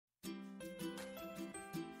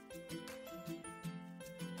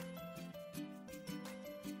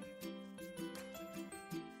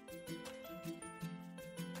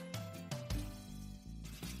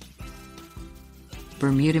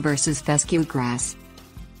Bermuda versus Fescue grass.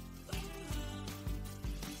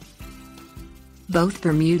 Both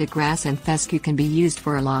Bermuda grass and fescue can be used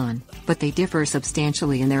for a lawn, but they differ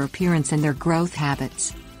substantially in their appearance and their growth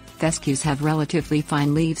habits. Fescues have relatively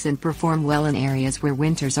fine leaves and perform well in areas where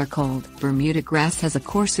winters are cold. Bermuda grass has a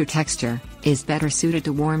coarser texture, is better suited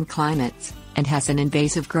to warm climates, and has an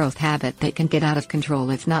invasive growth habit that can get out of control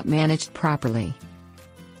if not managed properly.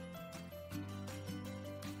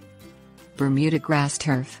 Bermuda grass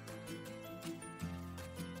turf.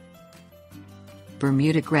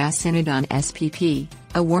 Bermuda grass Synodon spp,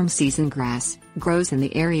 a warm season grass, grows in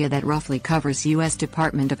the area that roughly covers U.S.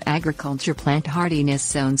 Department of Agriculture plant hardiness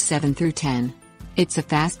zones 7 through 10. It's a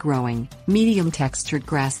fast-growing, medium-textured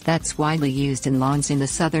grass that's widely used in lawns in the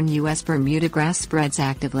southern U.S. Bermuda grass spreads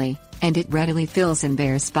actively, and it readily fills in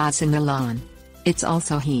bare spots in the lawn. It's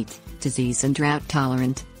also heat, disease and drought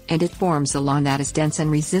tolerant, and it forms a lawn that is dense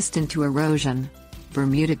and resistant to erosion.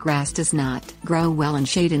 Bermuda grass does not grow well in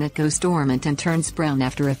shade and it goes dormant and turns brown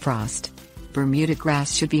after a frost. Bermuda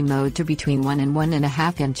grass should be mowed to between 1 and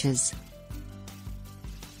 1.5 inches.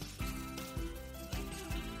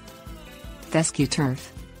 Fescue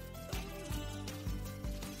turf.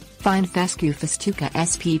 Fine Fescue festuca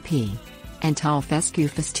spp. And tall Fescue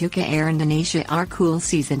festuca arundinacea are cool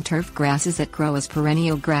season turf grasses that grow as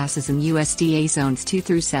perennial grasses in USDA zones 2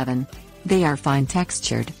 through 7. They are fine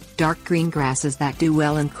textured, dark green grasses that do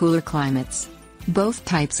well in cooler climates. Both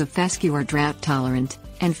types of fescue are drought tolerant,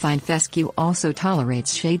 and fine fescue also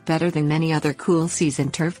tolerates shade better than many other cool season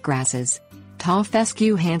turf grasses. Tall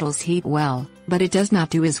fescue handles heat well, but it does not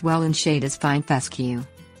do as well in shade as fine fescue.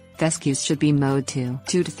 Fescues should be mowed to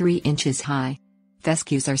 2 to 3 inches high.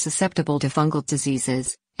 Fescues are susceptible to fungal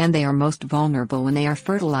diseases, and they are most vulnerable when they are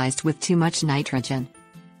fertilized with too much nitrogen.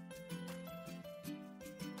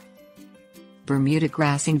 Bermuda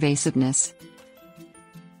grass invasiveness.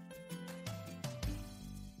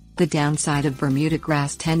 The downside of Bermuda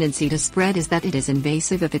grass' tendency to spread is that it is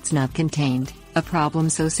invasive if it's not contained, a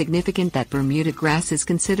problem so significant that Bermuda grass is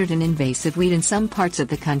considered an invasive weed in some parts of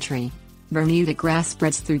the country. Bermuda grass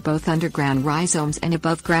spreads through both underground rhizomes and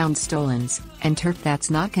above-ground stolons, and turf that's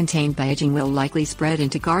not contained by edging will likely spread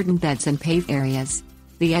into garden beds and paved areas.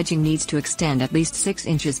 The edging needs to extend at least 6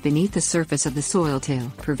 inches beneath the surface of the soil to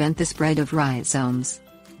prevent the spread of rhizomes.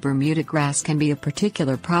 Bermuda grass can be a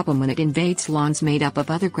particular problem when it invades lawns made up of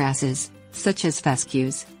other grasses, such as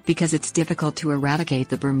fescues, because it's difficult to eradicate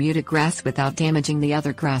the Bermuda grass without damaging the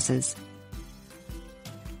other grasses.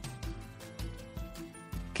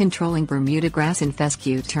 Controlling Bermuda grass in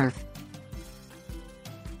fescue turf.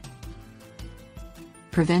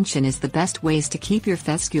 Prevention is the best ways to keep your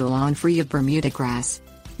fescue lawn free of Bermuda grass.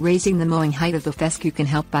 Raising the mowing height of the fescue can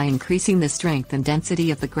help by increasing the strength and density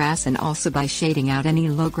of the grass and also by shading out any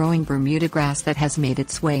low-growing Bermuda grass that has made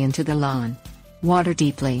its way into the lawn. Water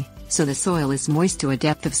deeply, so the soil is moist to a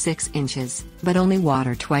depth of 6 inches, but only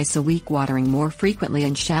water twice a week. Watering more frequently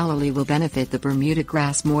and shallowly will benefit the Bermuda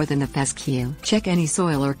grass more than the fescue. Check any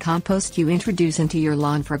soil or compost you introduce into your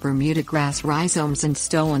lawn for Bermuda grass rhizomes and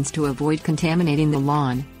stolons to avoid contaminating the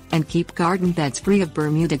lawn, and keep garden beds free of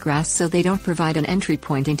Bermuda grass so they don't provide an entry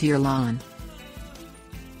point into your lawn.